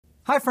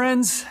Hi,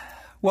 friends.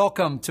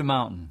 Welcome to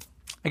Mountain.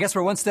 I guess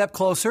we're one step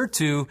closer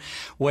to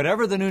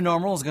whatever the new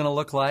normal is going to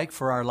look like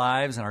for our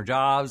lives and our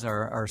jobs,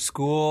 our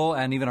school,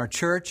 and even our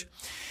church.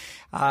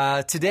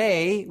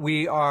 Today,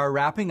 we are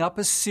wrapping up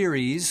a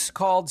series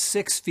called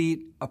 6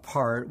 Feet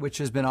Apart, which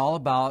has been all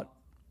about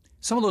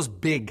some of those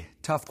big,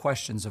 tough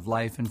questions of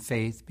life and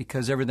faith,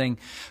 because everything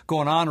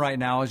going on right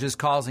now is just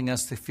causing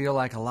us to feel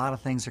like a lot of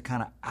things are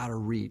kind of out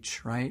of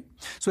reach, right?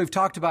 So we've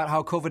talked about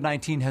how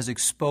COVID-19 has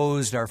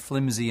exposed our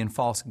flimsy and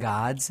false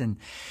gods and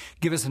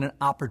give us an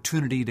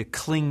opportunity to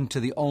cling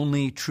to the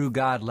only true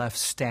God left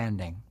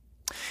standing.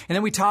 And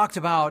then we talked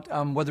about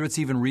whether it's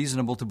even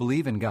reasonable to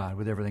believe in God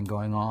with everything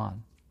going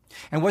on,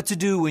 and what to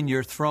do when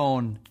you're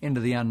thrown into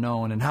the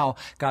unknown, and how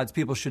God's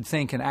people should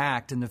think and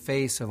act in the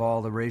face of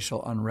all the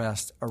racial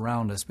unrest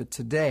around us. But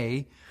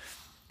today's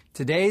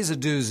a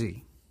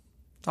doozy.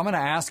 So I'm going to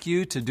ask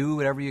you to do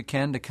whatever you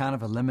can to kind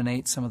of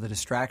eliminate some of the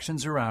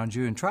distractions around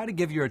you and try to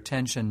give your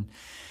attention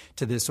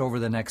to this over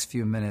the next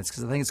few minutes,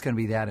 because I think it's going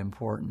to be that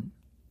important.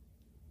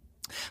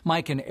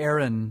 Mike and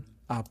Aaron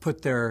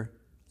put their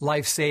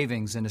life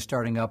savings into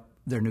starting up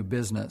their new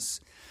business.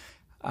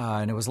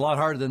 And it was a lot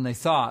harder than they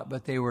thought,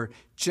 but they were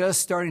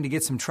just starting to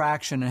get some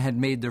traction and had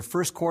made their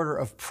first quarter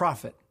of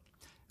profit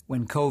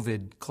when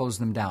COVID closed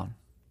them down.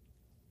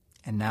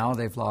 And now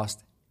they've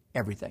lost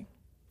everything.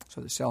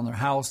 So they're selling their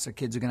house. Their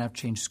kids are going to have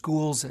to change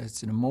schools.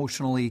 It's an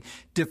emotionally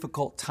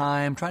difficult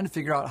time trying to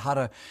figure out how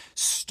to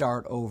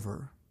start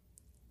over.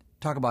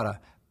 Talk about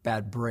a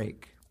bad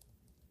break.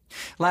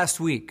 Last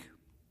week,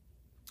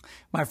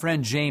 my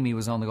friend Jamie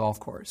was on the golf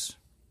course.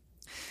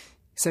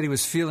 He said he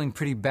was feeling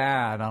pretty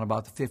bad on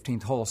about the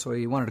 15th hole, so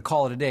he wanted to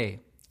call it a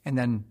day. And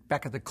then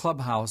back at the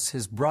clubhouse,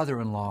 his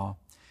brother-in-law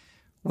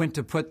went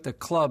to put the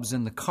clubs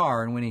in the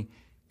car, and when he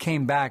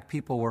came back,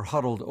 people were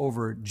huddled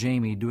over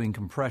Jamie doing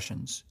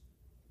compressions.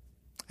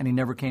 And he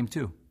never came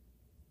to.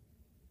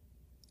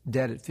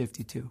 Dead at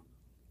 52.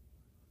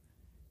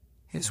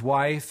 His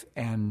wife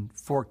and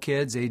 4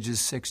 kids,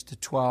 ages 6 to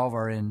 12,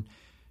 are in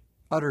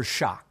utter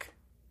shock,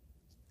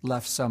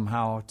 left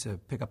somehow to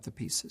pick up the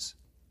pieces.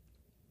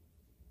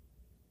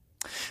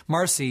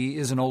 Marcy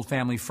is an old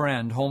family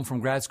friend, home from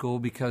grad school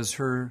because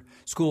her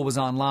school was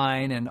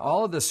online, and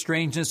all of the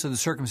strangeness of the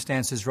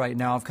circumstances right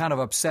now have kind of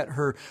upset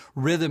her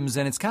rhythms,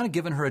 and it's kind of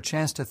given her a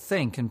chance to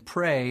think and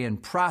pray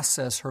and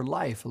process her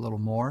life a little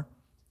more.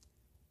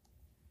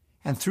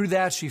 And through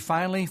that, she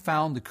finally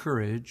found the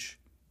courage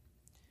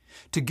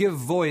to give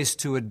voice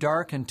to a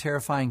dark and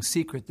terrifying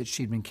secret that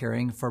she'd been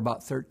carrying for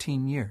about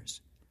 13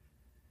 years.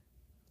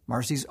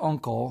 Marcy's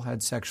uncle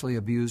had sexually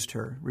abused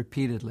her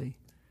repeatedly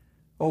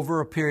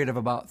over a period of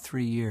about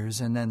 3 years.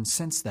 And then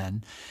since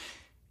then,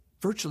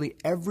 virtually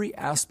every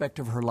aspect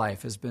of her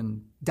life has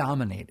been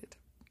dominated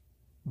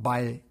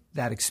by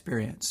that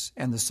experience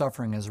and the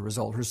suffering as a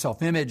result. Her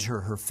self-image,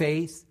 her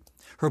faith,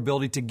 her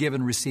ability to give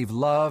and receive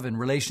love and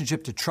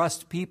relationship, to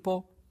trust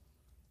people,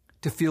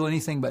 to feel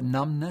anything but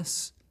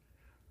numbness.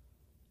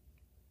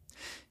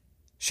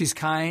 She's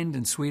kind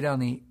and sweet on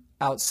the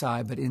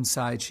outside, but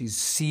inside she's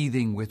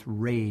seething with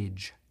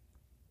rage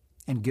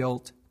and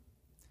guilt,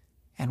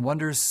 and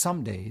wonders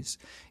some days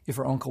if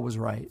her uncle was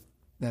right,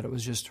 that it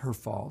was just her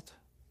fault.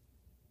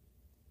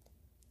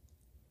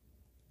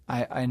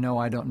 I know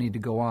I don't need to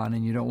go on,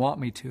 and you don't want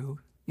me to.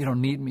 You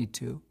don't need me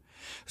to,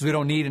 because we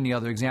don't need any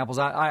other examples.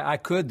 I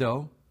could,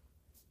 though.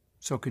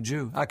 So could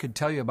you. I could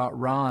tell you about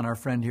Ron, our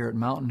friend here at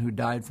Mountain, who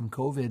died from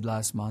COVID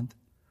last month.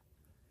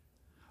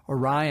 Or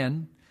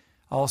Ryan,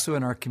 also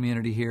in our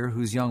community here,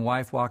 whose young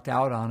wife walked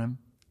out on him,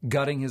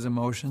 gutting his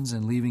emotions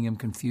and leaving him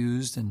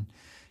confused and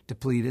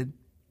depleted.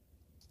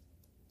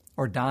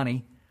 Or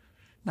Donnie,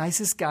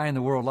 nicest guy in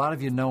the world, a lot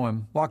of you know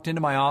him, walked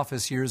into my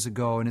office years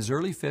ago in his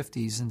early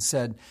 50s and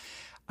said,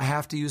 "I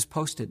have to use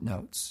Post-it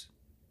notes."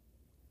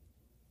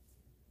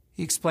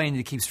 He explained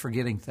he keeps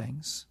forgetting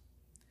things.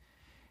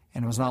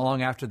 And it was not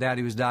long after that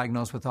he was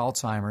diagnosed with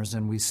Alzheimer's,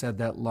 and we said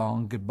that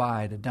long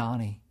goodbye to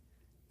Donnie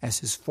as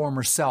his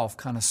former self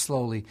kind of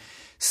slowly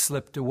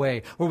slipped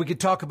away. Or we could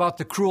talk about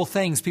the cruel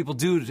things people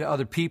do to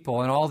other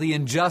people and all the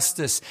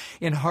injustice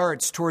in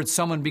hearts towards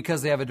someone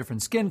because they have a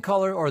different skin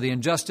color, or the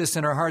injustice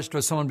in our hearts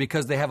towards someone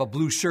because they have a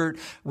blue shirt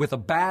with a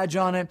badge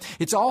on it.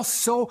 It's all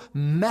so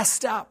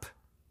messed up.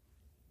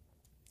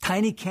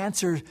 Tiny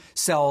cancer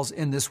cells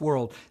in this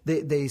world,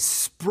 they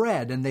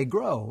spread and they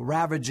grow,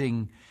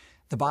 ravaging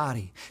the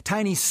body.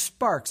 Tiny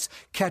sparks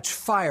catch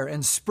fire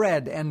and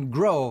spread and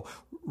grow,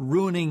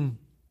 ruining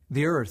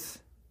the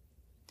earth.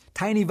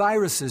 Tiny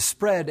viruses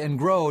spread and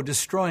grow,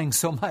 destroying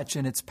so much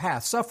in its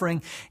path.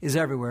 Suffering is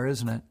everywhere,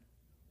 isn't it?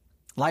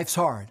 Life's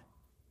hard.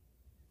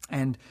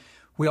 And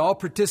we all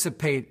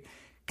participate,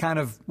 kind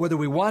of whether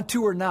we want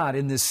to or not,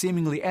 in this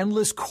seemingly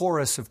endless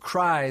chorus of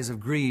cries of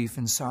grief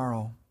and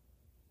sorrow.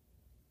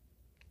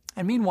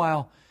 And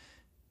meanwhile,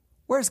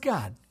 where's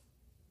God?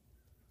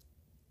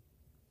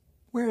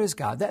 Where is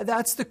God?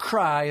 That's the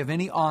cry of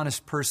any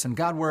honest person.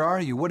 God, where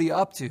are you? What are you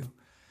up to?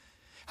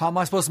 How am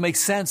I supposed to make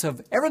sense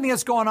of everything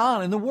that's going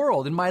on in the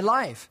world, in my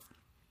life?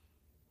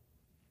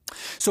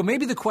 So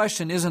maybe the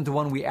question isn't the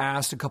one we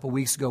asked a couple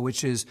weeks ago,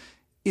 which is,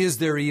 is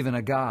there even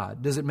a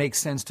God? Does it make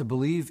sense to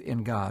believe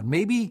in God?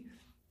 Maybe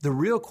the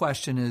real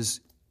question is,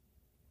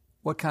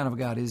 what kind of a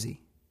God is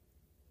he?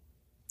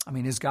 I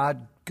mean, is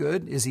God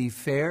good? Is he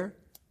fair?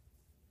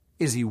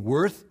 Is he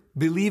worth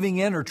believing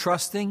in or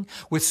trusting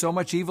with so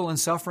much evil and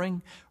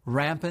suffering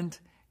rampant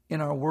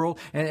in our world?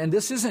 And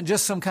this isn't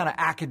just some kind of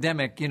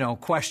academic,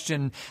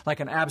 question,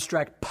 like an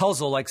abstract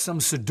puzzle, like some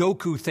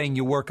Sudoku thing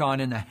you work on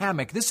in the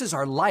hammock. This is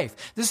our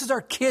life. This is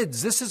our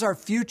kids. This is our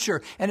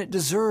future. And it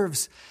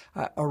deserves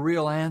a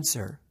real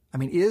answer. I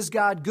mean, is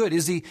God good?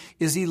 Is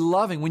he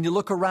loving? When you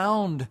look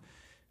around,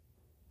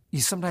 you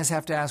sometimes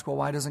have to ask, well,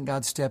 why doesn't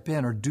God step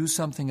in or do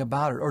something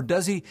about it? Or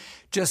does he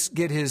just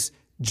get his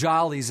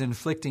jollies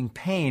inflicting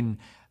pain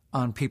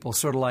on people,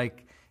 sort of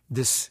like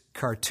this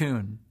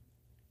cartoon,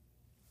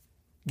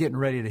 getting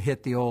ready to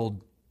hit the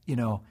old,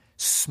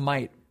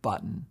 smite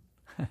button?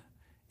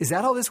 Is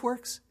that how this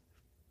works?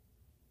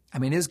 I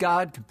mean, is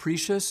God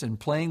capricious and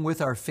playing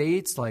with our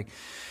fates like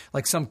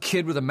some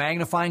kid with a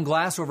magnifying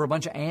glass over a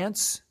bunch of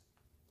ants?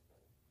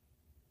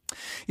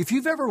 If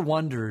you've ever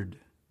wondered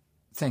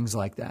things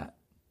like that,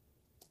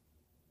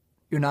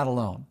 you're not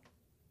alone.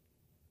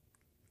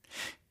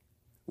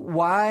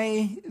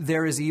 Why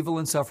there is evil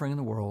and suffering in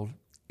the world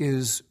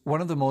is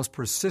one of the most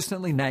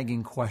persistently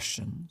nagging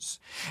questions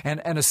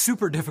and a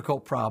super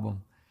difficult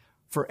problem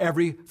for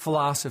every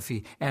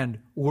philosophy and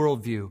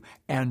worldview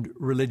and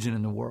religion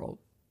in the world.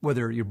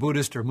 Whether you're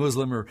Buddhist or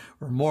Muslim or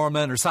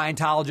Mormon or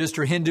Scientologist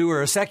or Hindu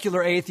or a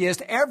secular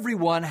atheist,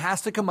 everyone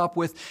has to come up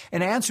with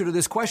an answer to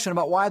this question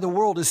about why the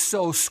world is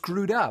so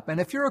screwed up. And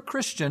if you're a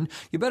Christian,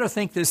 you better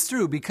think this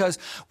through, because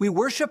we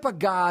worship a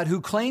God who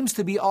claims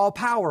to be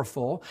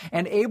all-powerful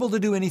and able to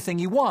do anything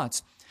he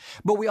wants.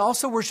 But we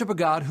also worship a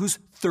God who's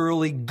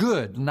thoroughly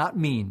good, not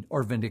mean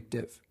or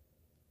vindictive.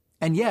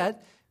 And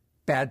yet,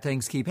 bad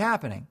things keep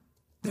happening.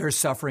 There's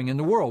suffering in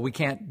the world. We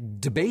can't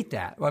debate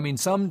that. I mean,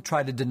 some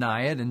try to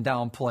deny it and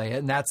downplay it,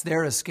 and that's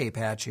their escape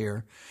hatch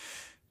here.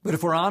 But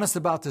if we're honest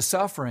about the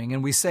suffering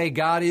and we say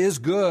God is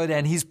good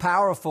and he's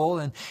powerful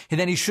and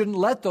then he shouldn't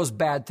let those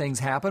bad things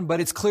happen, but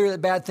it's clear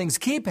that bad things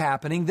keep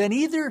happening, then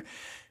either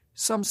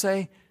some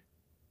say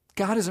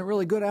God isn't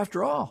really good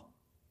after all.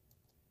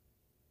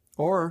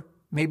 Or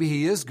maybe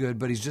he is good,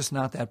 but he's just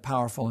not that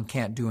powerful and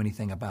can't do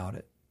anything about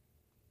it.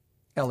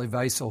 Elie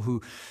Wiesel,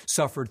 who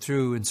suffered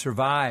through and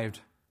survived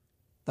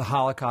the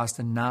Holocaust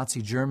in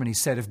Nazi Germany,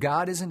 said, if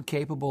God isn't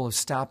capable of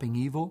stopping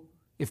evil,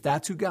 if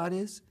that's who God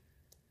is,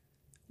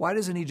 why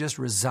doesn't he just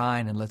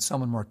resign and let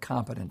someone more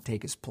competent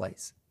take his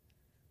place?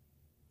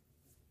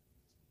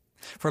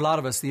 For a lot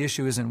of us, the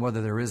issue isn't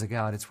whether there is a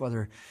God, it's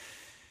whether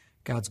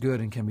God's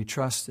good and can be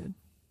trusted.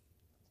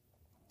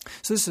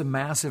 So this is a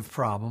massive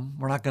problem.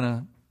 We're not going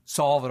to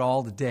solve it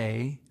all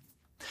today.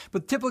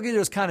 But typically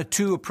there's kind of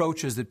two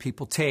approaches that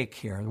people take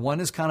here.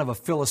 One is kind of a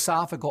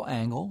philosophical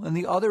angle, and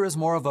the other is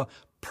more of a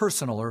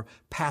personal or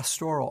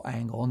pastoral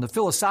angle. And the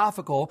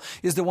philosophical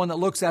is the one that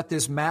looks at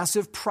this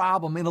massive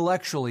problem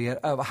intellectually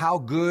of how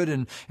good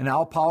and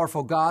how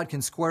powerful God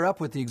can square up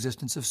with the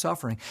existence of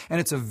suffering. And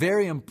it's a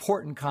very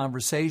important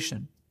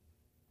conversation.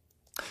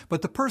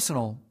 But the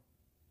personal,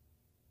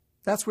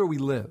 that's where we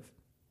live.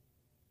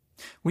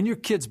 When your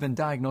kid's been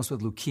diagnosed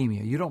with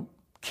leukemia, you don't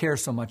care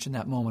so much in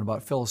that moment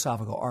about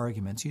philosophical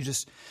arguments. You're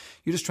just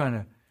trying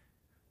to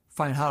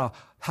find how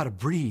to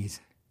breathe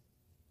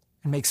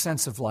and make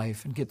sense of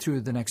life and get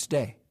through the next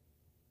day.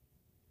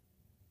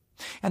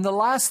 And the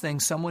last thing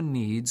someone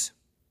needs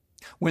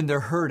when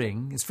they're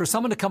hurting is for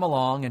someone to come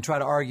along and try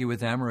to argue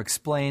with them or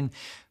explain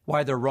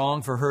why they're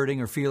wrong for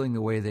hurting or feeling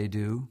the way they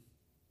do.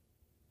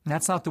 And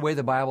that's not the way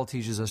the Bible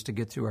teaches us to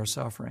get through our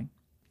suffering.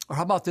 Or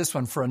how about this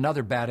one for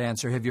another bad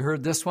answer? Have you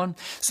heard this one?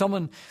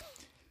 Someone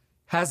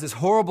has this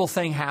horrible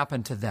thing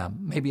happen to them.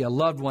 Maybe a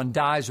loved one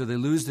dies or they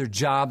lose their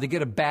job. They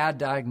get a bad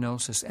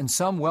diagnosis. And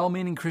some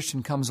well-meaning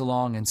Christian comes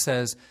along and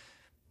says,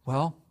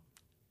 well,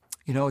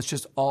 it's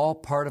just all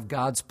part of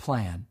God's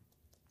plan.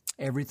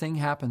 Everything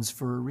happens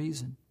for a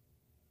reason.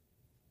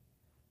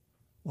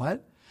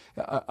 What?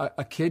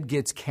 A kid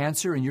gets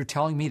cancer and you're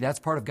telling me that's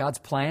part of God's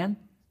plan?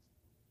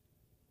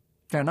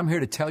 Friend, I'm here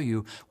to tell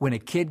you, when a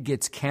kid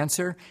gets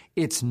cancer,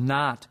 it's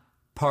not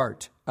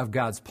part of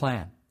God's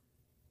plan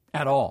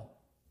at all.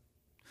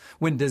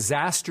 When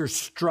disaster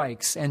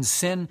strikes and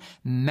sin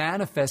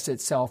manifests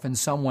itself in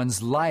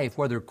someone's life,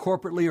 whether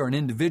corporately or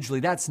individually,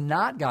 that's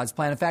not God's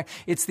plan. In fact,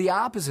 it's the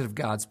opposite of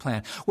God's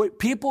plan. What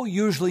people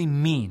usually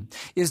mean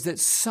is that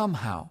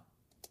somehow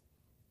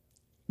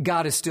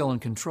God is still in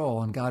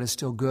control and God is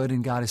still good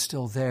and God is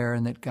still there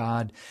and that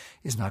God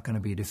is not going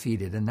to be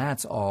defeated. And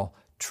that's all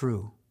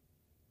true.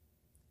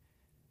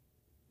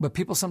 But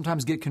people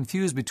sometimes get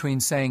confused between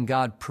saying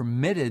God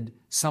permitted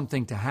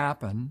something to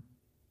happen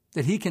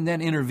that he can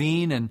then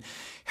intervene and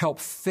help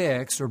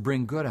fix or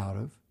bring good out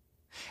of,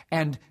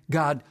 and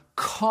God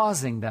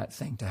causing that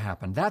thing to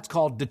happen. That's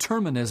called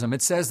determinism.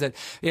 It says that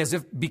as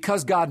if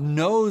because God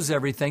knows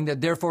everything,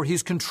 that therefore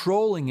he's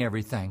controlling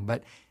everything.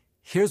 But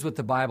here's what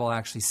the Bible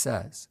actually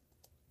says.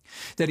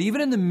 That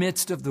even in the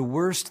midst of the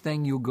worst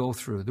thing you'll go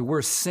through, the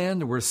worst sin,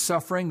 the worst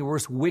suffering, the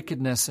worst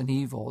wickedness and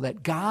evil,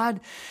 that God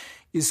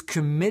is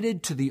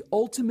committed to the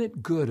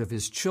ultimate good of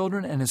His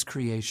children and His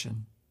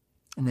creation,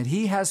 and that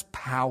He has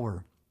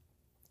power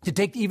to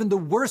take even the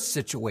worst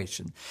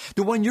situation,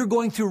 the one you're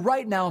going through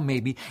right now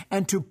maybe,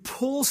 and to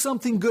pull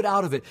something good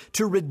out of it,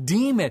 to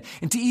redeem it,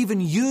 and to even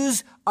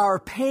use our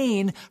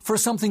pain for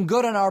something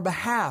good on our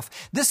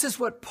behalf. This is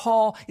what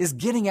Paul is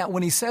getting at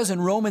when he says in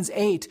Romans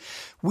 8,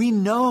 we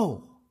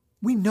know,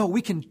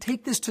 we can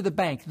take this to the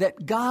bank,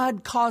 that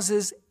God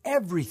causes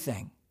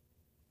everything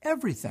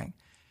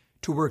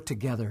to work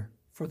together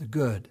for the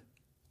good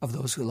of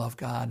those who love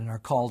God and are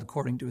called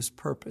according to His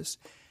purpose.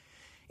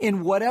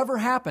 In whatever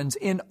happens,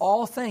 in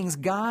all things,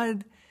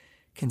 God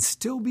can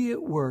still be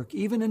at work,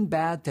 even in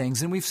bad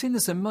things. And we've seen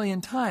this a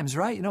million times,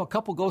 right? You know, a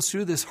couple goes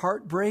through this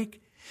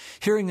heartbreak,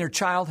 hearing their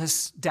child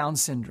has Down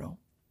syndrome.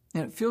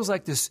 And it feels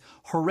like this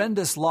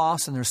horrendous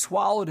loss, and they're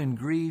swallowed in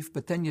grief.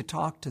 But then you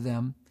talk to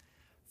them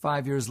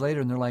 5 years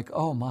later, and they're like,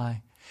 oh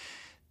my,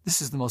 this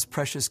is the most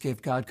precious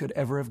gift God could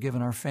ever have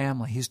given our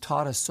family. He's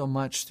taught us so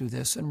much through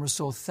this, and we're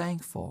so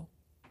thankful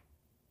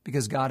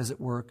because God is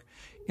at work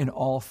in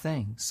all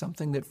things.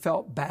 Something that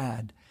felt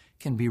bad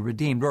can be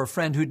redeemed. Or a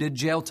friend who did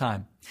jail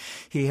time.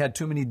 He had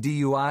too many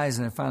DUIs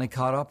and it finally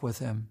caught up with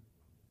him.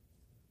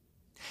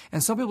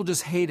 And some people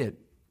just hate it.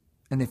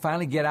 And they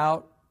finally get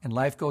out and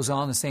life goes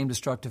on the same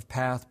destructive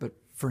path. But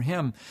for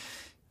him,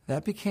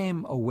 that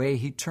became a way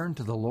he turned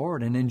to the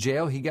Lord. And in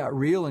jail, he got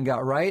real and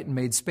got right and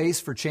made space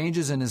for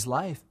changes in his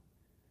life.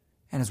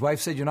 And his wife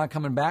said, you're not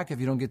coming back if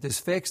you don't get this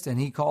fixed.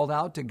 And he called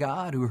out to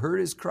God, who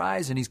heard his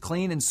cries, and he's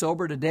clean and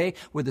sober today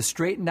with a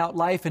straightened out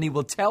life. And he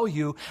will tell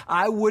you,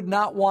 I would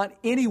not want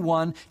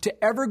anyone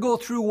to ever go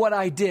through what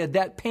I did.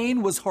 That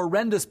pain was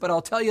horrendous, but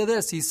I'll tell you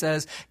this, he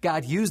says,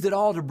 God used it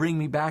all to bring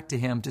me back to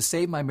Him, to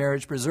save my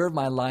marriage, preserve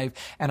my life.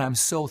 And I'm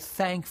so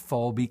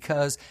thankful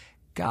because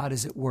God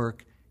is at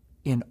work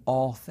in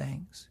all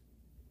things.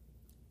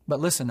 But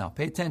listen now,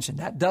 pay attention.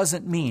 That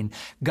doesn't mean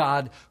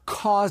God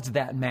caused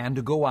that man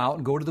to go out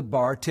and go to the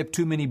bar, tip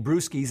too many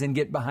brewskis, and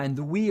get behind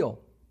the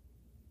wheel.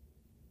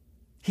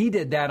 He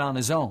did that on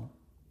his own.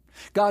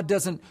 God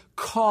doesn't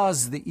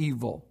cause the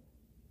evil.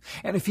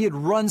 And if he had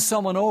run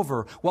someone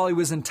over while he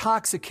was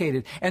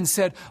intoxicated and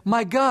said,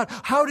 my God,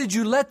 how did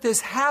you let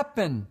this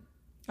happen?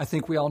 I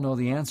think we all know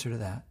the answer to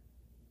that.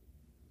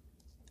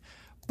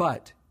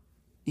 But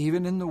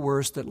even in the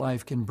worst that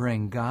life can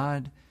bring,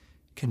 God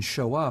can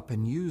show up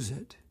and use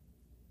it.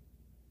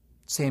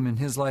 Same in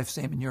his life,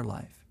 same in your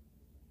life.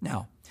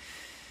 Now,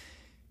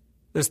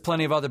 there's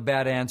plenty of other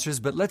bad answers,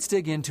 but let's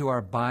dig into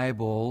our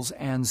Bibles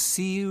and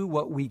see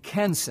what we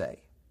can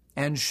say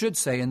and should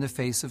say in the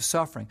face of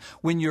suffering.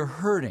 When you're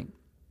hurting,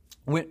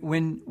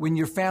 when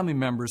your family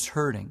member's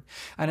hurting,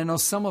 and I know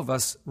some of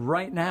us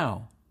right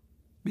now,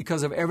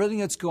 because of everything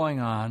that's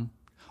going on,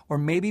 or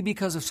maybe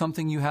because of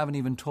something you haven't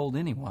even told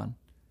anyone,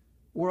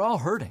 we're all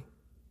hurting.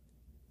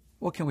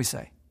 What can we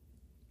say?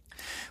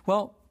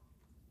 Well,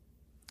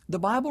 the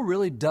Bible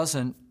really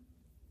doesn't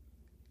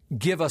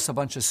give us a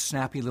bunch of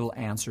snappy little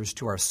answers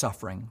to our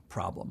suffering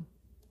problem.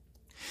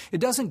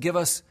 It doesn't give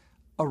us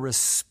a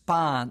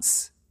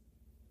response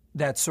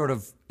that's sort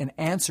of an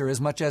answer as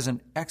much as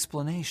an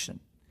explanation.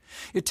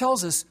 It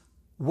tells us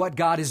what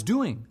God is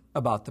doing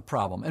about the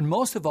problem. And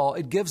most of all,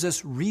 it gives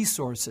us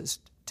resources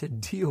to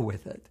deal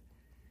with it.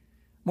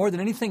 More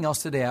than anything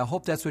else today, I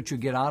hope that's what you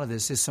get out of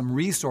this, is some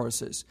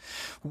resources.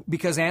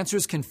 Because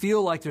answers can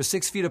feel like they're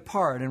 6 feet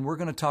apart, and we're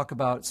going to talk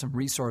about some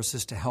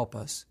resources to help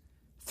us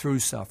through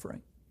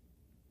suffering.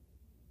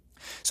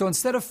 So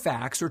instead of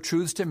facts or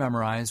truths to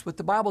memorize, what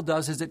the Bible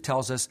does is it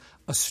tells us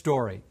a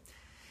story.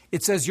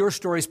 It says your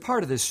story is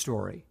part of this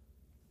story.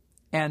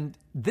 And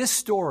this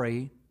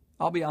story,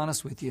 I'll be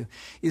honest with you,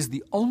 is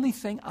the only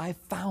thing I've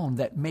found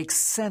that makes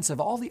sense of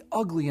all the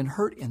ugly and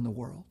hurt in the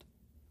world,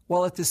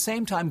 while at the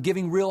same time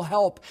giving real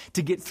help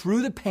to get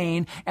through the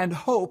pain and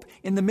hope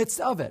in the midst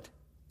of it.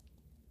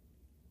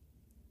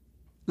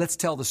 Let's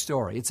tell the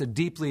story. It's a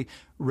deeply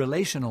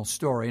relational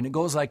story, and it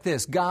goes like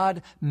this.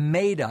 God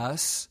made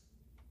us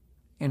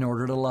in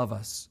order to love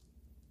us.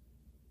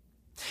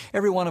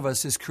 Every one of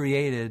us is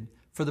created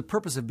for the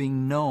purpose of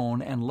being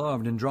known and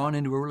loved and drawn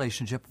into a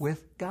relationship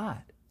with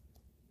God.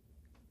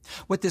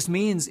 What this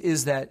means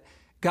is that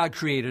God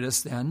created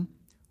us then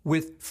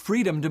with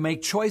freedom to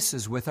make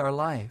choices with our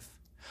life.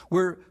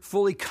 We're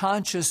fully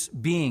conscious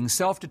beings,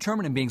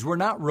 self-determining beings. We're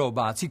not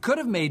robots. He could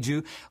have made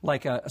you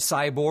like a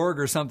cyborg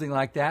or something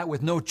like that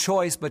with no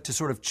choice but to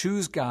sort of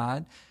choose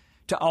God,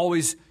 to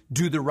always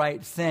do the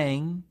right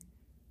thing.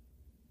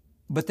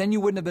 But then you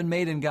wouldn't have been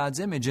made in God's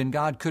image, and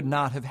God could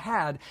not have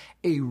had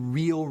a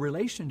real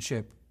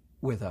relationship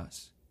with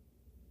us.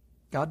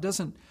 God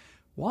doesn't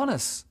want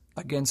us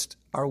against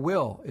our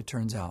will, it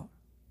turns out.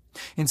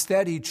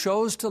 Instead, He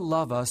chose to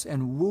love us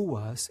and woo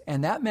us,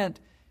 and that meant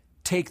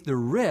take the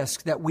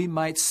risk that we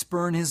might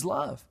spurn His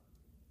love.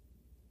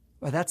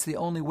 Well, that's the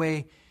only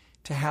way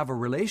to have a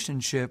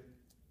relationship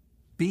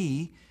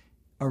be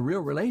a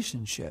real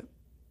relationship.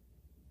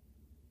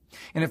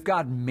 And if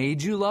God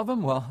made you love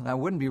him, well, that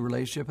wouldn't be a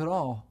relationship at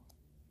all.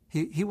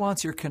 He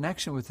wants your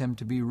connection with him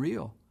to be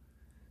real.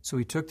 So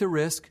he took the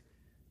risk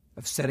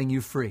of setting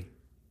you free.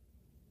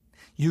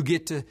 You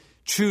get to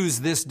choose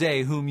this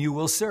day whom you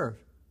will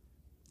serve.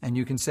 And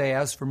you can say,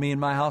 as for me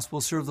and my house, we'll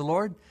serve the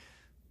Lord,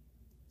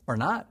 or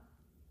not.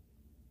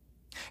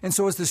 And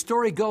so as the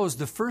story goes,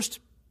 the first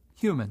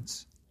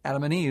humans,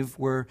 Adam and Eve,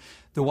 were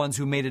the ones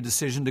who made a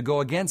decision to go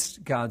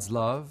against God's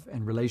love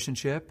and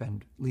relationship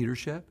and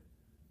leadership.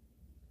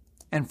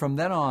 And from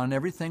then on,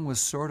 everything was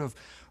sort of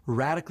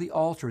radically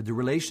altered. The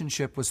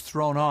relationship was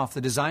thrown off.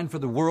 The design for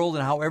the world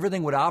and how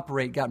everything would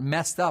operate got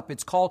messed up.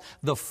 It's called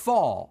the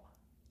fall.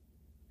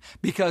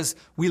 Because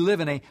we live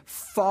in a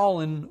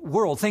fallen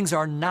world. Things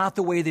are not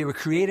the way they were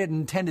created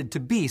and intended to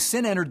be.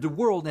 Sin entered the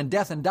world, and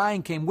death and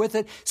dying came with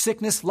it.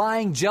 Sickness,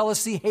 lying,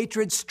 jealousy,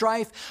 hatred,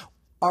 strife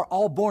are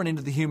all born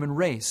into the human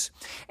race.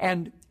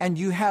 And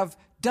you have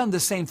done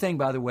the same thing,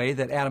 by the way,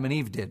 that Adam and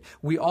Eve did.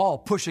 We all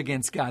push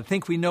against God,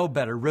 think we know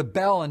better,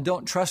 rebel and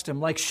don't trust him.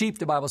 Like sheep,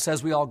 the Bible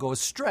says, we all go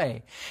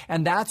astray.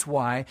 And that's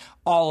why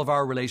all of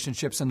our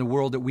relationships in the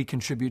world that we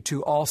contribute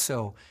to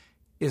also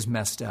is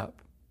messed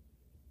up.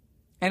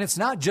 And it's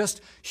not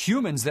just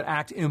humans that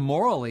act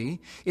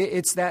immorally.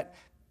 It's that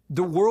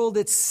the world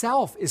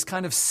itself is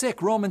kind of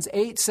sick. Romans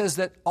 8 says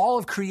that all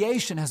of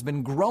creation has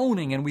been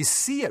groaning, and we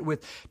see it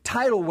with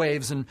tidal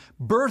waves and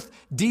birth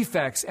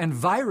defects and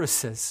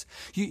viruses.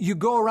 You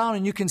go around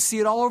and you can see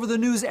it all over the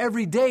news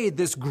every day,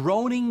 this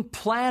groaning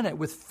planet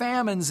with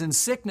famines and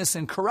sickness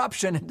and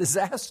corruption and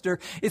disaster.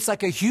 It's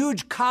like a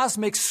huge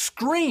cosmic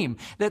scream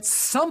that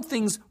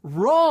something's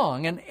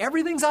wrong and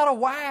everything's out of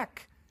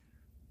whack.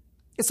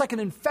 It's like an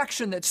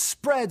infection that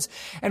spreads,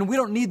 and we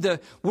don't need the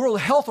World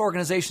Health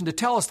Organization to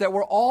tell us that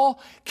we're all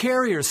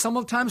carriers.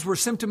 Sometimes we're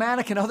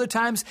symptomatic, and other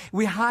times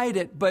we hide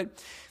it.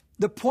 But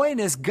the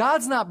point is,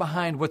 God's not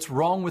behind what's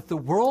wrong with the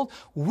world.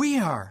 We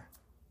are.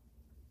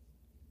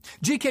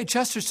 G.K.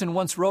 Chesterton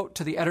once wrote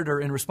to the editor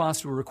in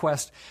response to a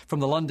request from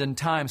the London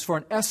Times for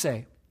an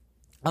essay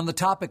on the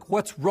topic,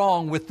 What's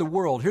Wrong with the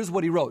World? Here's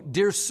what he wrote.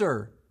 Dear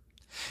Sir,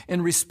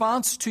 in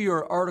response to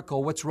your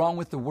article, What's Wrong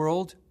with the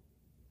World?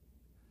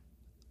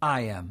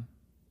 I am,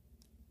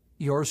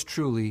 yours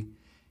truly,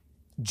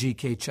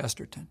 G.K.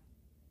 Chesterton.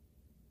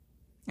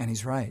 And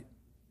he's right.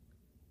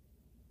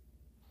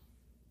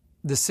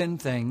 The sin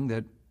thing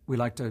that we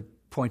like to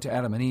point to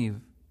Adam and Eve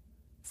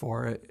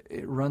for,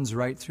 it runs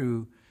right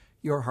through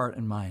your heart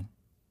and mine.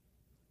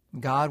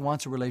 God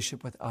wants a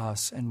relationship with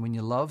us, and when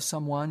you love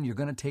someone, you're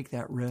going to take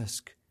that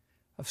risk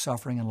of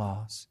suffering and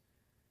loss.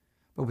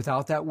 But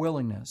without that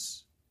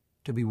willingness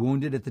to be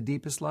wounded at the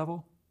deepest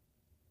level,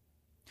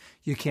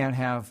 you can't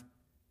have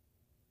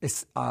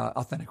it's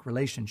authentic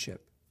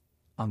relationship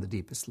on the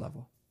deepest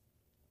level.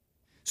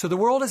 So the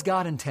world as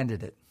God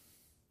intended it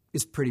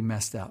is pretty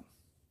messed up.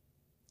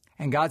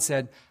 And God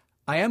said,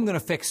 I am going to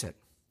fix it.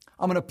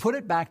 I'm going to put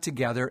it back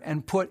together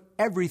and put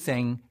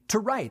everything to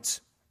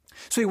rights.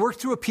 So he worked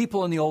through a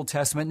people in the Old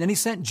Testament, and then he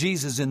sent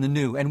Jesus in the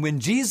New. And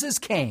when Jesus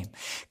came,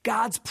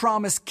 God's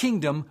promised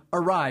kingdom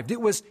arrived.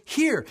 It was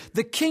here.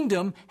 The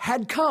kingdom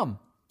had come.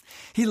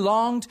 He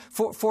longed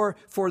for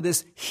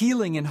this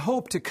healing and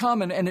hope to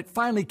come, and it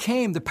finally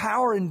came. The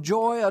power and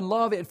joy and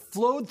love, it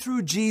flowed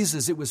through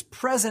Jesus. It was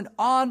present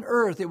on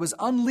earth. It was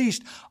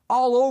unleashed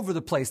all over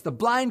the place. The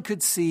blind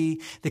could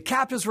see. The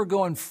captives were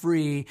going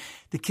free.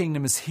 The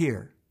kingdom is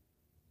here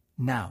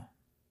now.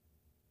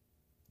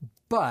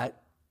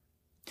 But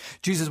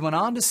Jesus went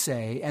on to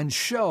say and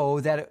show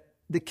that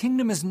the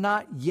kingdom is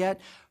not yet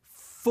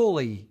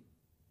fully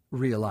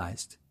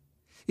realized.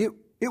 It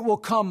will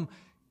come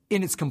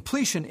in its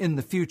completion in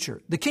the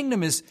future. The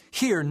kingdom is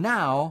here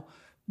now,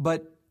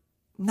 but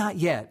not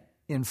yet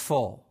in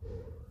full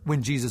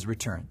when Jesus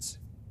returns.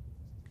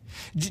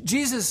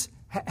 Jesus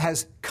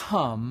has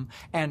come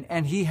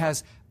and he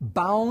has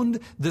bound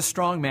the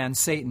strong man,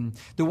 Satan,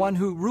 the one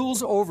who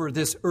rules over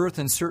this earth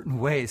in certain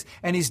ways.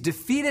 And he's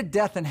defeated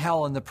death and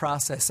hell in the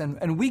process.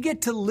 And we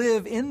get to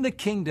live in the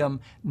kingdom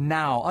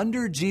now,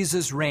 under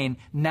Jesus' reign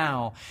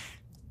now.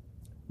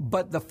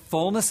 But the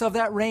fullness of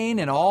that reign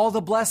and all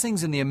the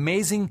blessings and the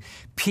amazing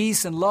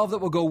peace and love that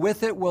will go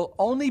with it will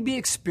only be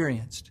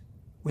experienced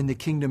when the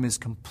kingdom is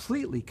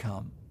completely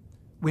come,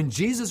 when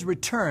Jesus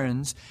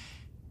returns,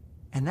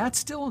 and that's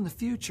still in the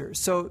future.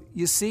 So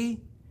you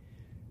see,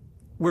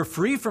 we're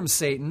free from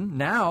Satan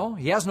now.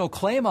 He has no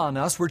claim on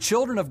us. We're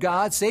children of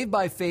God, saved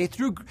by faith,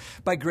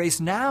 by grace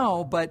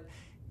now. But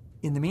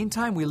in the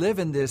meantime, we live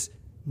in this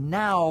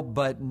now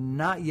but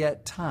not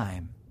yet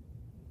time.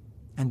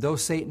 And though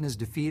Satan is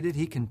defeated,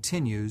 he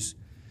continues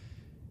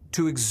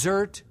to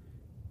exert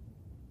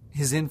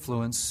his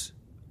influence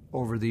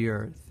over the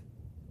earth.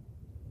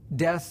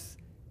 Death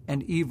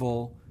and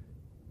evil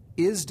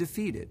is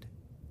defeated,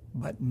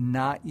 but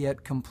not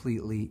yet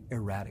completely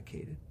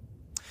eradicated.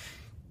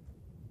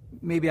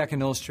 Maybe I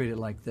can illustrate it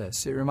like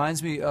this. It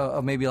reminds me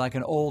of maybe like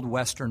an old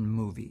Western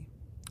movie,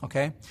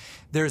 okay?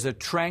 There's a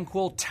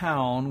tranquil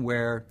town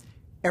where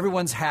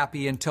Everyone's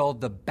happy until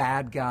the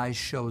bad guy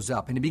shows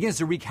up, and he begins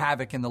to wreak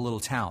havoc in the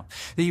little town.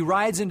 He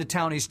rides into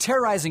town, he's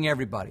terrorizing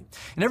everybody.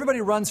 And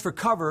everybody runs for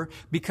cover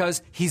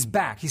because he's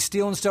back. He's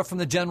stealing stuff from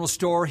the general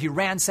store. He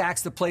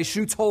ransacks the place,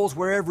 shoots holes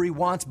wherever he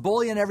wants,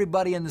 bullying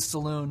everybody in the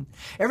saloon.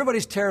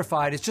 Everybody's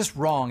terrified. It's just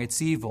wrong. It's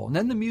evil. And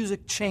then the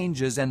music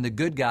changes, and the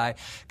good guy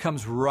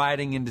comes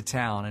riding into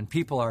town, and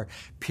people are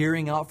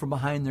peering out from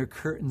behind their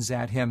curtains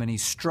at him, and he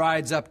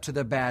strides up to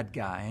the bad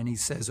guy, and he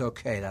says,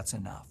 "Okay, that's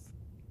enough."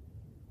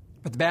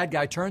 But the bad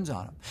guy turns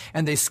on him,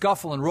 and they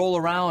scuffle and roll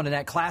around in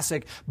that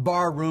classic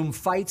barroom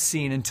fight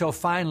scene until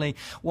finally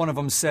one of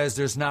them says,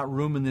 "There's not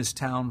room in this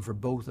town for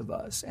both of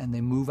us." And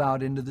they move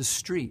out into the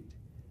street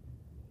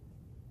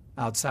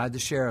outside the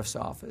sheriff's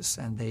office,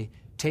 and they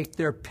take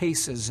their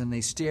paces and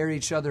they stare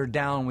each other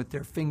down with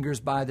their fingers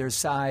by their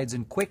sides,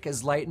 and quick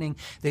as lightning,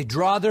 they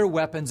draw their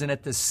weapons, and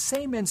at the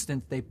same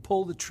instant they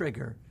pull the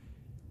trigger.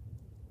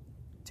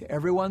 To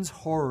everyone's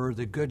horror,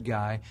 the good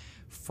guy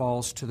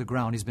falls to the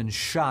ground. He's been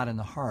shot in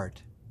the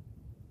heart.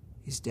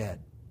 He's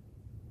dead.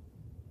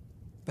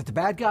 But the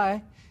bad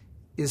guy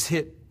is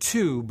hit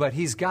too, but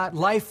he's got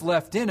life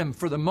left in him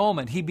for the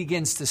moment. He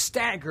begins to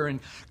stagger and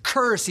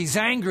curse. He's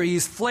angry,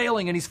 he's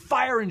flailing, and he's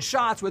firing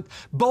shots with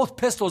both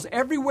pistols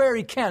everywhere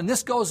he can.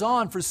 This goes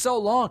on for so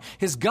long.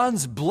 His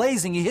gun's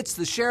blazing. He hits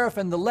the sheriff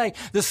in the leg.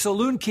 The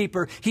saloon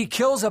keeper, he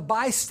kills a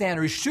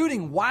bystander. He's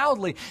shooting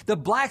wildly. The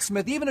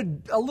blacksmith,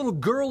 even a little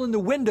girl in the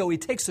window, he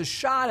takes a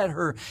shot at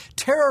her,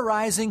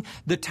 terrorizing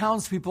the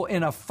townspeople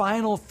in a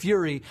final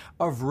fury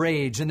of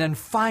rage. And then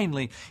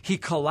finally, he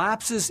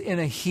collapses in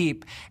a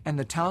heap, and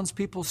the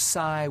townspeople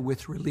sigh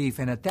with relief.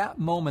 And at that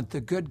moment,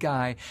 the good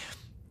guy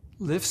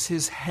lifts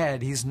his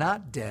head. He's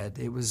not dead.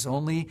 It was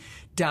only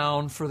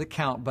down for the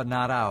count, but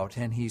not out.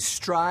 And he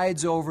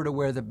strides over to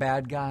where the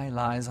bad guy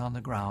lies on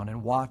the ground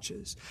and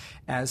watches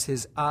as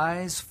his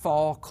eyes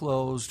fall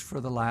closed for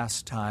the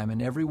last time.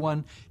 And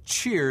everyone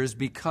cheers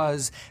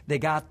because they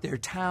got their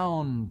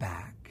town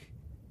back,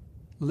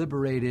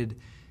 liberated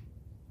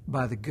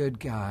by the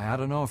good guy. I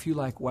don't know if you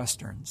like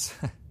Westerns.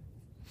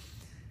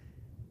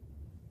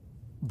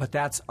 But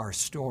that's our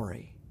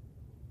story.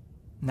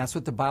 And that's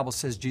what the Bible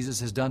says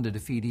Jesus has done to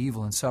defeat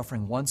evil and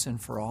suffering once and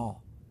for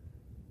all.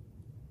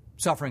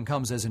 Suffering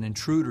comes as an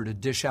intruder to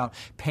dish out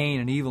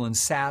pain and evil and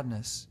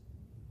sadness.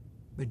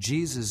 But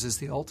Jesus is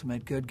the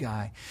ultimate good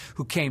guy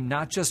who came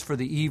not just for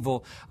the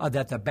evil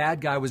that the bad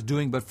guy was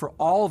doing, but for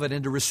all of it,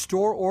 and to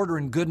restore order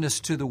and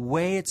goodness to the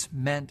way it's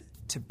meant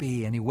to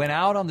be. And he went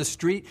out on the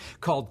street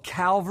called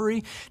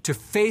Calvary to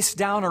face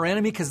down our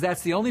enemy, because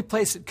that's the only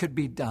place it could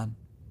be done.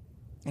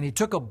 And he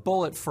took a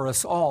bullet for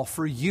us all,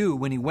 for you,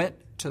 when he went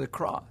to the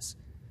cross.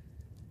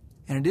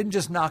 And it didn't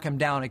just knock him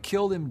down, it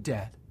killed him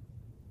dead.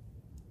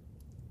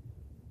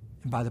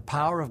 And by the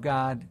power of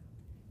God,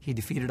 he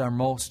defeated our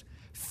most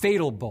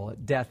fatal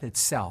bullet, death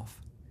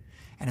itself.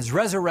 And his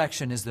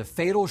resurrection is the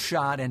fatal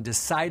shot and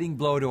deciding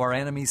blow to our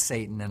enemy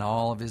Satan and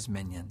all of his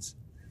minions.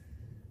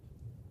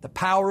 The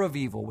power of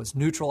evil was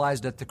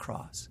neutralized at the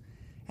cross,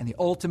 and the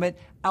ultimate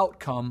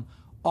outcome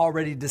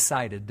already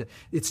decided.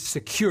 It's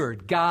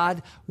secured.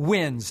 God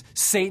wins.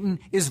 Satan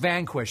is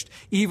vanquished.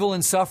 Evil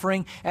and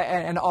suffering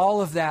and all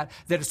of that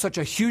is such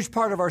a huge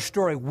part of our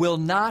story, will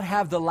not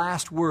have the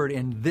last word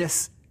in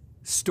this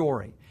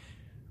story.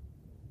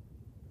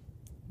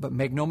 But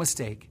make no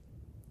mistake,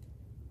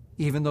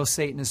 even though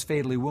Satan is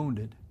fatally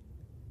wounded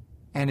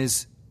and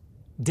his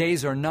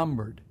days are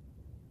numbered,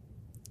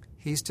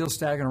 he's still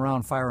staggering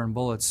around firing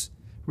bullets,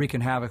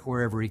 wreaking havoc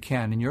wherever he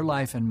can in your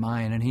life and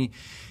mine. And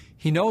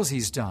he knows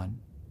he's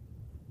done.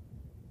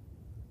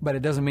 But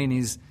it doesn't mean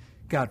he's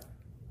got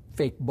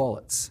fake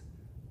bullets.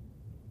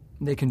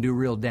 They can do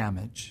real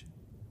damage.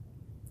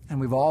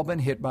 And we've all been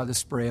hit by the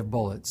spray of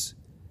bullets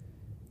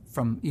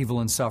from evil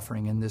and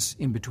suffering in this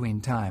in-between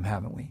time,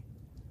 haven't we?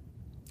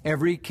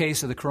 Every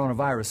case of the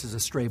coronavirus is a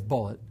stray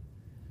bullet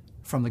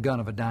from the gun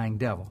of a dying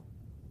devil.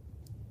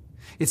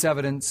 It's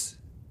evidence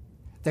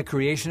that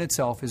creation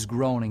itself is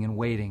groaning and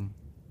waiting.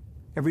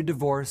 Every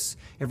divorce,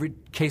 every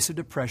case of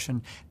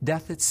depression,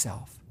 death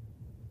itself,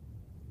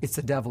 it's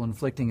the devil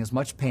inflicting as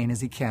much pain as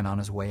he can on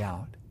his way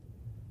out.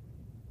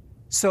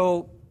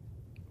 So,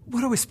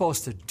 what are we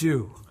supposed to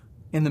do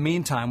in the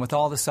meantime with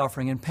all the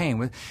suffering and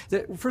pain?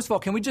 First of all,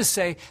 can we just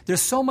say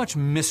there's so much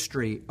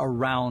mystery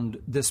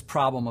around this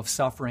problem of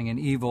suffering and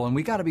evil, and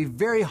we got to be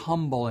very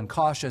humble and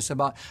cautious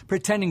about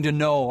pretending to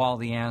know all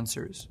the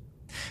answers.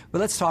 But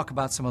let's talk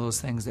about some of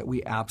those things that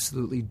we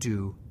absolutely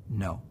do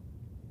know.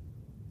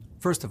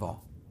 First of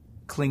all,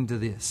 cling to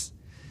this.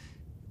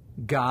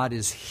 God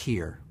is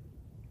here.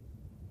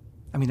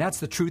 I mean, that's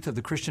the truth of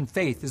the Christian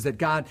faith, is that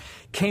God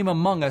came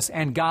among us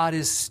and God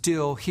is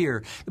still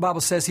here. The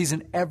Bible says he's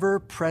an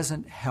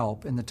ever-present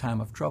help in the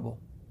time of trouble.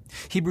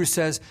 Hebrews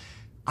says,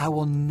 I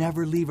will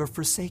never leave or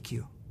forsake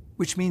you,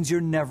 which means you're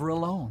never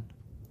alone.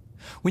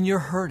 When you're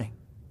hurting,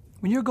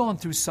 when you're going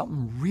through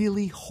something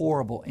really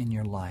horrible in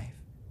your life,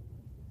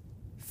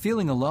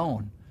 feeling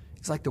alone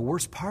is like the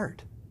worst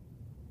part.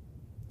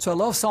 So I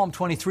love Psalm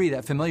 23,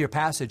 that familiar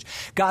passage.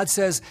 God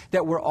says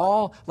that we're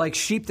all like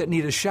sheep that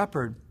need a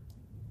shepherd.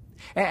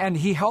 And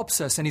he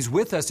helps us, and he's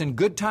with us in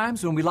good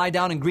times when we lie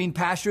down in green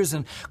pastures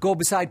and go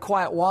beside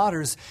quiet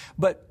waters.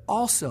 But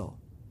also,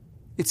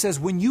 it says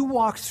when you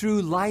walk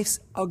through life's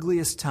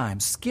ugliest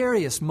times,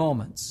 scariest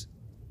moments,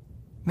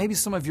 maybe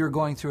some of you are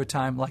going through a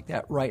time like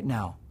that right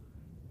now,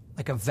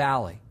 like a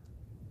valley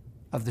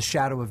of the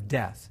shadow of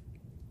death.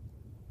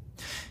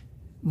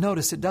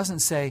 Notice it doesn't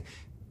say,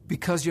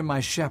 because you're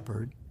my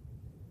shepherd,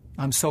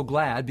 I'm so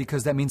glad,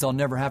 because that means I'll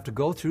never have to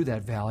go through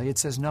that valley. It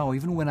says, no,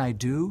 even when I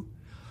do,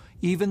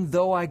 even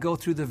though I go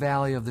through the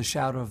valley of the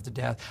shadow of the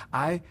death,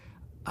 I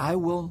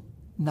will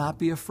not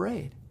be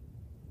afraid,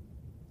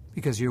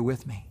 because you're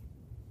with me.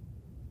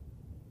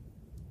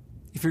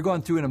 If you're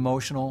going through an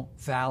emotional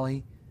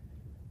valley,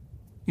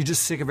 you're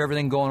just sick of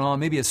everything going on,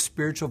 maybe a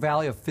spiritual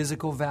valley, a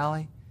physical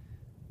valley,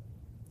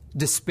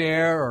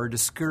 despair or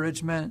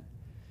discouragement.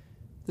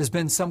 There's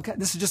been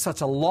this is just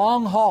such a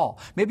long haul.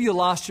 Maybe you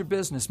lost your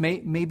business.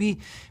 Maybe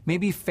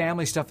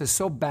family stuff is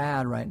so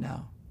bad right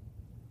now.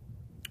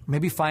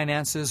 Maybe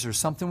finances or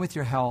something with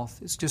your health.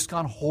 It's just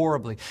gone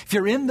horribly. If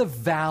you're in the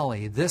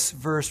valley, this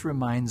verse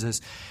reminds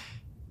us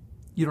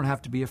you don't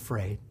have to be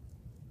afraid,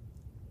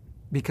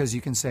 because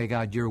you can say,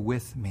 God, you're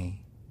with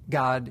me.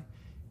 God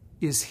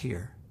is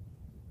here.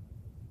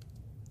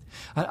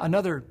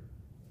 Another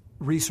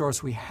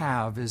resource we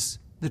have is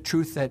the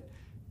truth that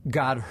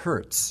God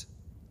hurts.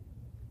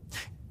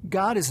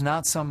 God is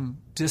not some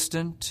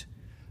distant,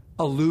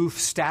 aloof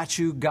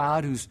statue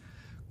God who's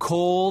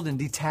cold and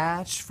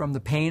detached from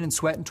the pain and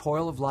sweat and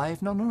toil of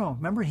life. No.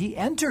 Remember, he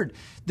entered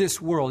this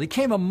world. He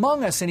came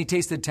among us and he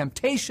tasted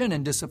temptation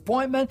and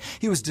disappointment.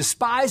 He was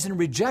despised and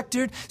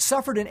rejected,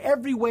 suffered in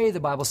every way, the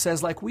Bible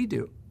says, like we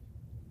do.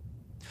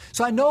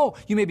 So I know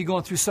you may be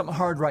going through something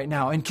hard right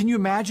now. And can you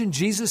imagine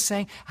Jesus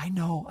saying, I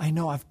know,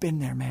 I've been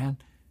there, man.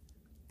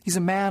 He's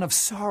a man of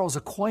sorrows,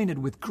 acquainted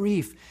with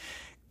grief.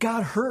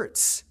 God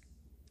hurts.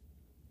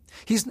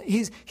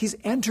 He's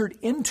entered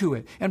into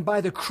it. And by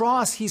the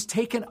cross, he's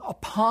taken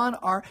upon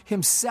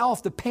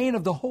himself the pain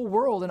of the whole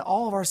world and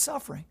all of our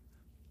suffering.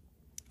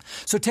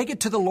 So take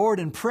it to the Lord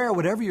in prayer,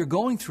 whatever you're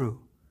going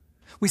through.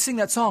 We sing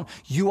that song,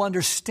 You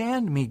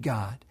Understand Me,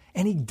 God.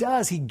 And he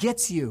does. He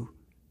gets you.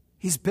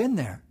 He's been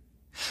there.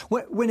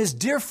 When his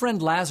dear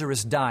friend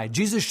Lazarus died,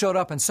 Jesus showed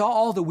up and saw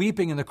all the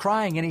weeping and the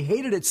crying, and he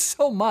hated it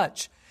so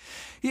much.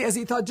 As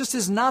he thought, this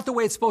is not the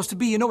way it's supposed to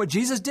be. You know what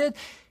Jesus did?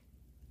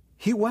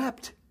 He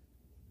wept.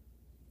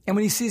 And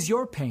when he sees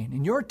your pain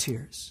and your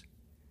tears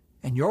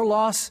and your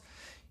loss,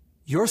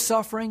 your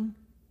suffering,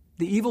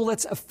 the evil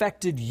that's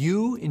affected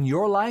you in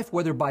your life,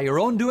 whether by your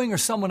own doing or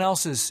someone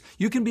else's,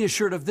 you can be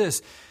assured of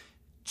this.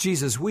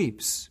 Jesus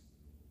weeps.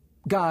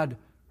 God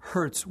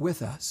hurts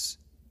with us.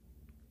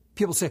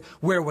 People say,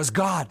 where was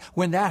God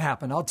when that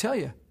happened? I'll tell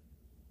you.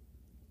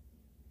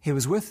 He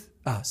was with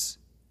us,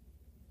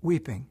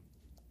 weeping.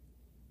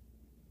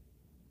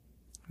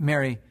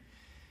 Mary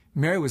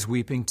was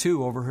weeping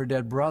too over her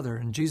dead brother.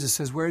 And Jesus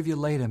says, where have you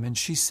laid him? And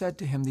she said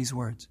to him these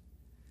words,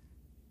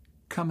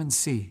 come and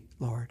see,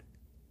 Lord.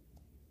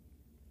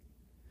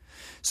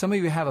 Some of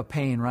you have a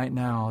pain right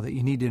now that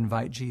you need to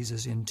invite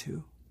Jesus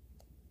into.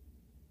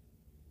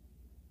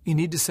 You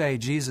need to say,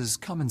 Jesus,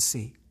 come and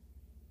see.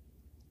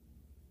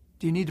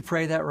 Do you need to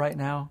pray that right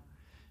now?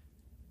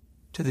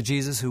 To the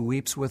Jesus who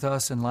weeps with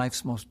us in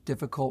life's most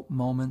difficult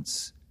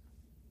moments.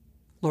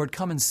 Lord,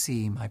 come and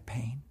see my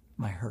pain,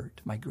 my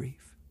hurt, my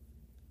grief.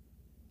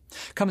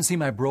 Come and see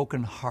my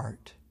broken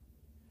heart,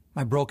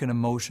 my broken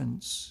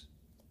emotions,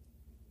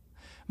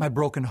 my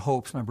broken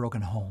hopes, my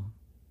broken home.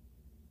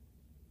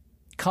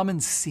 Come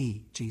and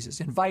see,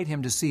 Jesus. Invite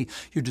him to see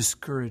your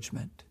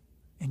discouragement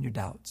and your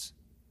doubts.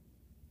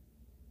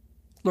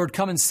 Lord,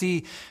 come and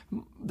see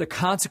the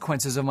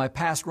consequences of my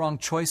past wrong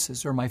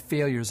choices or my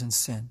failures and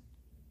sin.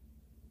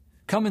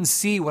 Come and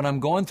see what I'm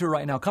going through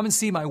right now. Come and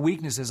see my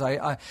weaknesses.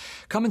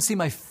 Come and see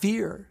my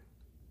fear,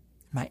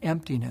 my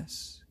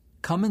emptiness.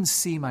 Come and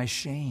see my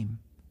shame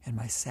and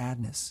my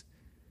sadness,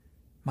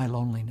 my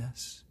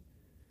loneliness.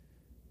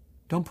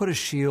 Don't put a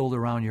shield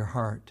around your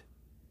heart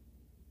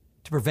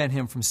to prevent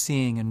him from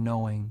seeing and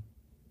knowing.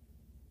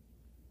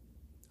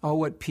 Oh,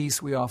 what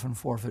peace we often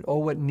forfeit. Oh,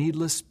 what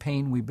needless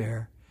pain we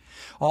bear.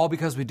 All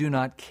because we do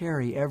not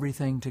carry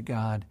everything to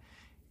God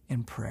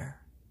in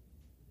prayer.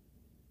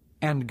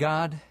 And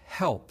God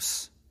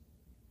helps.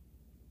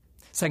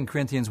 2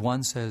 Corinthians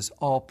 1 says,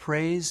 all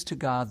praise to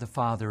God the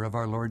Father of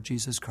our Lord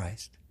Jesus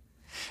Christ.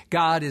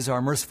 God is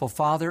our merciful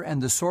Father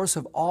and the source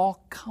of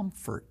all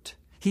comfort.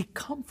 He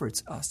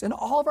comforts us in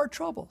all of our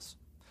troubles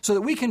so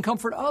that we can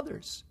comfort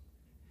others.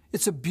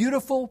 It's a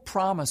beautiful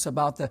promise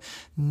about the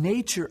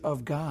nature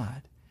of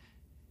God,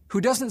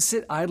 who doesn't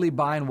sit idly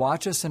by and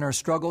watch us in our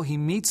struggle. He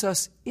meets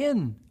us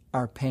in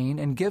our pain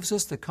and gives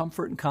us the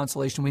comfort and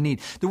consolation we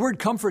need. The word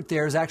comfort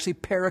there is actually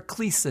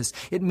paraklesis.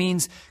 It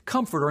means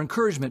comfort or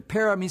encouragement.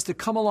 Para means to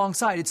come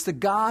alongside. It's the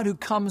God who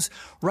comes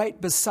right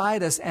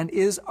beside us and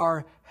is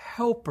our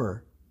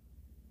helper.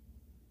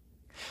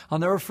 I'll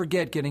never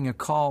forget getting a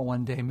call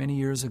one day many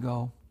years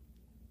ago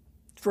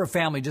for a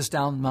family just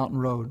down Mountain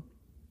Road.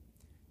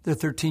 Their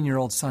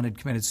 13-year-old son had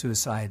committed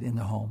suicide in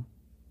the home.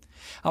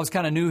 I was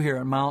kind of new here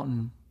at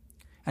Mountain.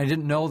 I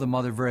didn't know the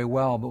mother very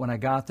well, but when I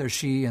got there,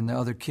 she and the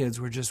other kids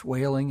were just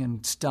wailing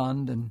and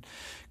stunned and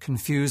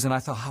confused. And I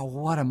thought,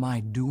 what am I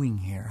doing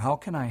here? How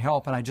can I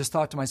help? And I just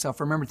thought to myself,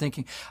 I remember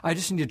thinking, I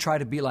just need to try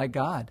to be like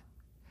God.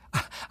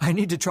 I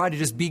need to try to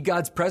just be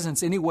God's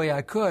presence any way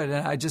I could.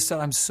 And I just said,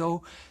 I'm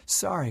so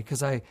sorry,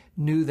 because I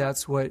knew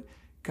that's what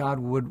God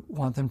would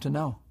want them to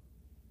know.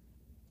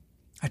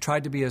 I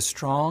tried to be a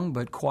strong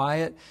but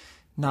quiet,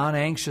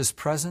 non-anxious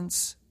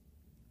presence.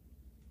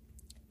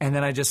 And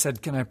then I just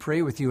said, can I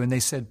pray with you? And they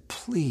said,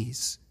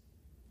 please.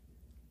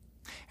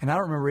 And I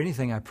don't remember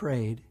anything I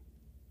prayed,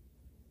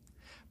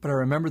 but I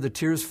remember the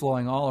tears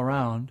flowing all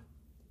around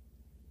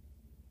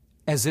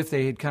as if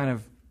they had kind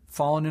of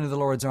fallen into the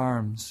Lord's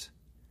arms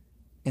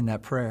in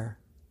that prayer.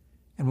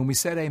 And when we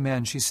said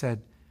amen, she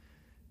said,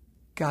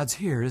 God's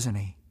here, isn't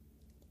he?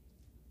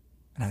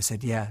 And I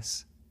said,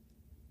 yes.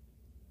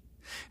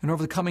 And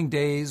over the coming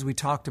days, we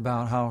talked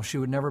about how she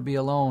would never be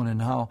alone,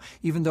 and how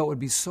even though it would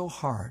be so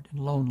hard and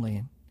lonely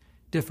and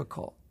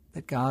difficult,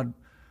 that God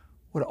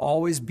would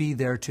always be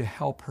there to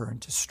help her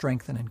and to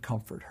strengthen and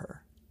comfort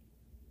her.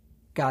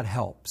 God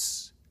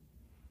helps.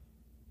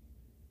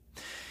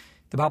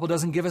 The Bible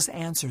doesn't give us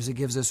answers, it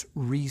gives us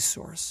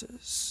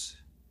resources.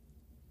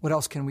 What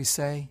else can we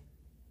say?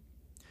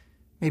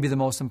 Maybe the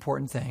most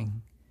important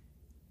thing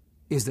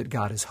is that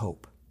God is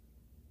hope.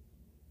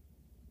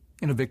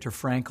 Viktor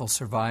Frankl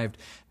survived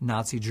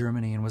Nazi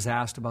Germany and was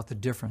asked about the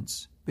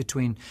difference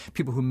between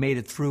people who made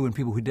it through and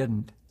people who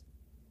didn't.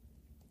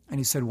 And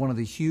he said one of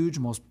the huge,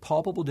 most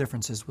palpable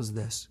differences was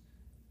this: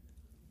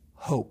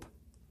 hope.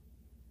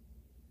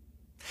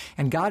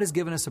 And God has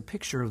given us a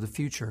picture of the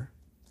future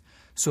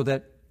so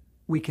that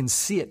we can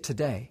see it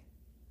today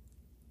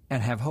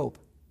and have hope.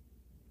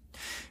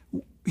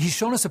 He's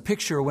shown us a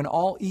picture when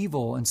all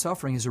evil and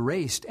suffering is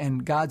erased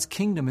and God's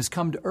kingdom has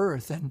come to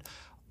earth and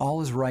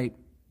all is right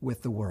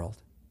with the world.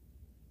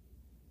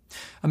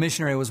 A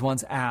missionary was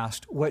once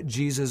asked what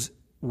Jesus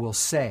will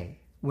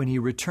say when he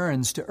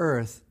returns to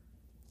earth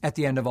at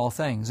the end of all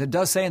things. It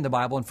does say in the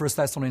Bible in 1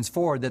 Thessalonians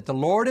 4 that the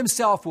Lord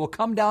himself will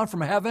come down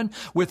from heaven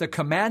with a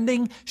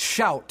commanding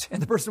shout.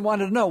 And the person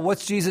wanted to know,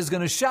 what's Jesus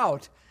going to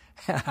shout?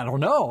 I don't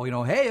know.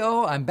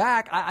 Hey-oh, I'm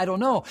back. I don't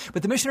know.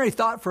 But the missionary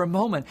thought for a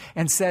moment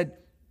and said,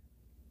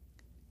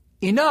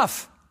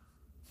 enough.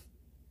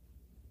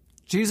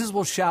 Jesus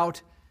will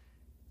shout,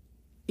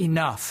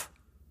 enough.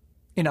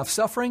 Enough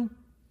suffering,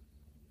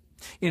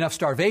 enough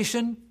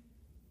starvation,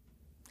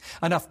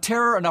 enough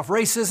terror, enough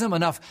racism,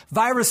 enough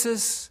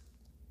viruses,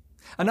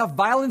 enough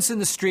violence in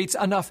the streets,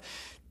 enough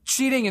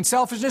cheating and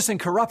selfishness and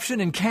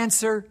corruption and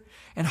cancer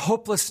and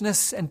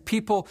hopelessness and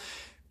people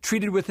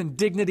treated with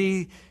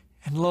indignity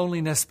and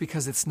loneliness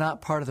because it's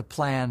not part of the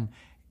plan.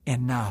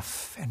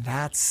 Enough. And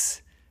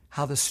that's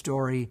how the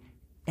story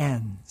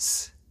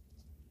ends.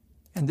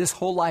 And this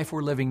whole life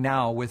we're living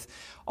now with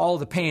all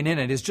the pain in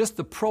it is just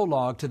the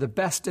prologue to the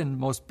best and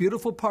most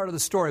beautiful part of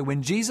the story.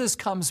 When Jesus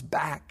comes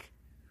back,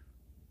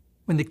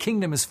 when the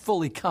kingdom is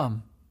fully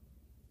come.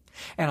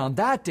 And on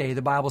that day,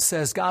 the Bible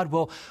says, God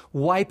will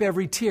wipe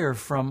every tear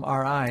from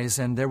our eyes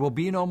and there will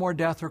be no more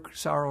death or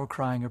sorrow or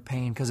crying or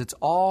pain because it's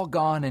all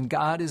gone and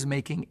God is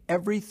making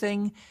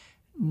everything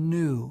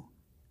new.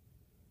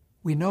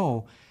 We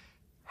know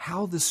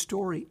how the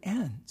story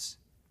ends.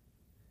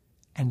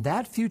 And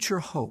that future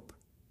hope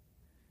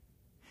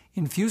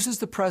infuses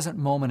the present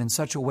moment in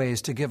such a way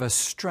as to give us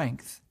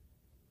strength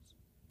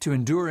to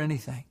endure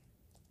anything.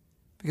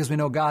 Because we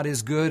know God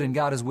is good and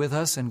God is with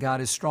us and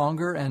God is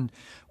stronger and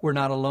we're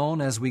not alone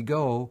as we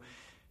go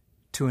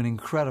to an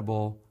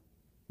incredible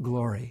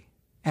glory.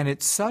 And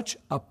it's such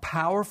a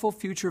powerful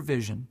future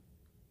vision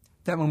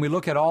that when we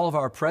look at all of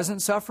our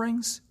present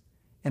sufferings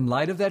in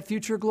light of that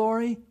future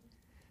glory,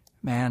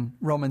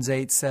 Romans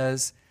 8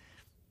 says,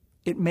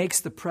 it makes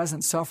the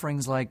present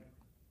sufferings like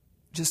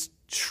just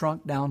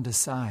shrunk down to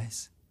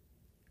size.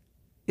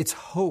 It's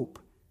hope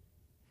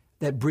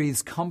that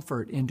breathes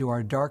comfort into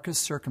our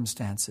darkest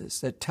circumstances,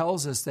 that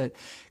tells us that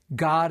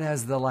God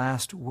has the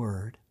last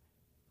word.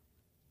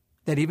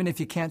 That even if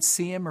you can't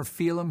see him or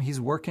feel him,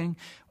 he's working,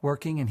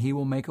 and he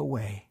will make a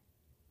way.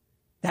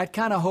 That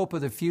kind of hope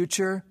of the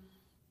future,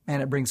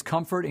 it brings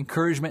comfort,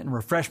 encouragement, and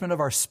refreshment of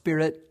our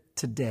spirit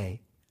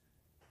today.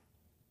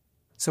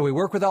 So we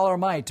work with all our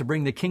might to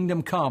bring the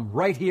kingdom come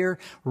right here,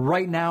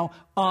 right now,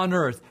 on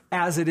earth,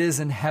 as it is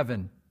in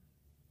heaven.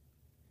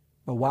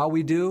 But while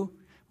we do,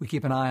 we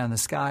keep an eye on the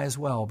sky as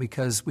well,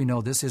 because we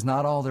know this is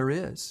not all there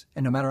is.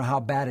 And no matter how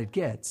bad it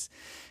gets,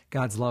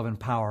 God's love and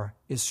power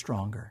is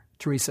stronger.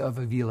 Teresa of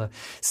Avila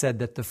said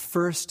that the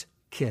first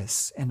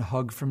kiss and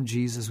hug from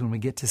Jesus when we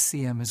get to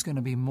see him is going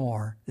to be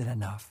more than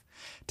enough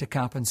to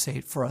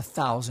compensate for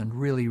 1,000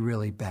 really,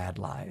 really bad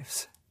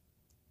lives.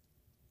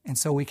 And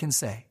so we can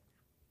say,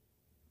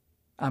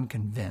 I'm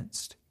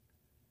convinced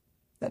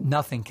that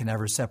nothing can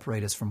ever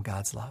separate us from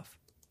God's love.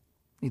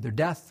 Neither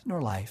death nor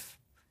life,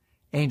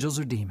 angels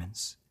or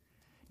demons.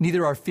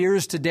 Neither our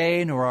fears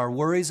today nor our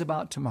worries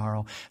about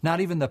tomorrow,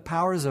 not even the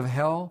powers of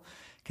hell,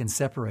 can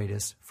separate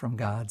us from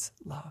God's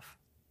love.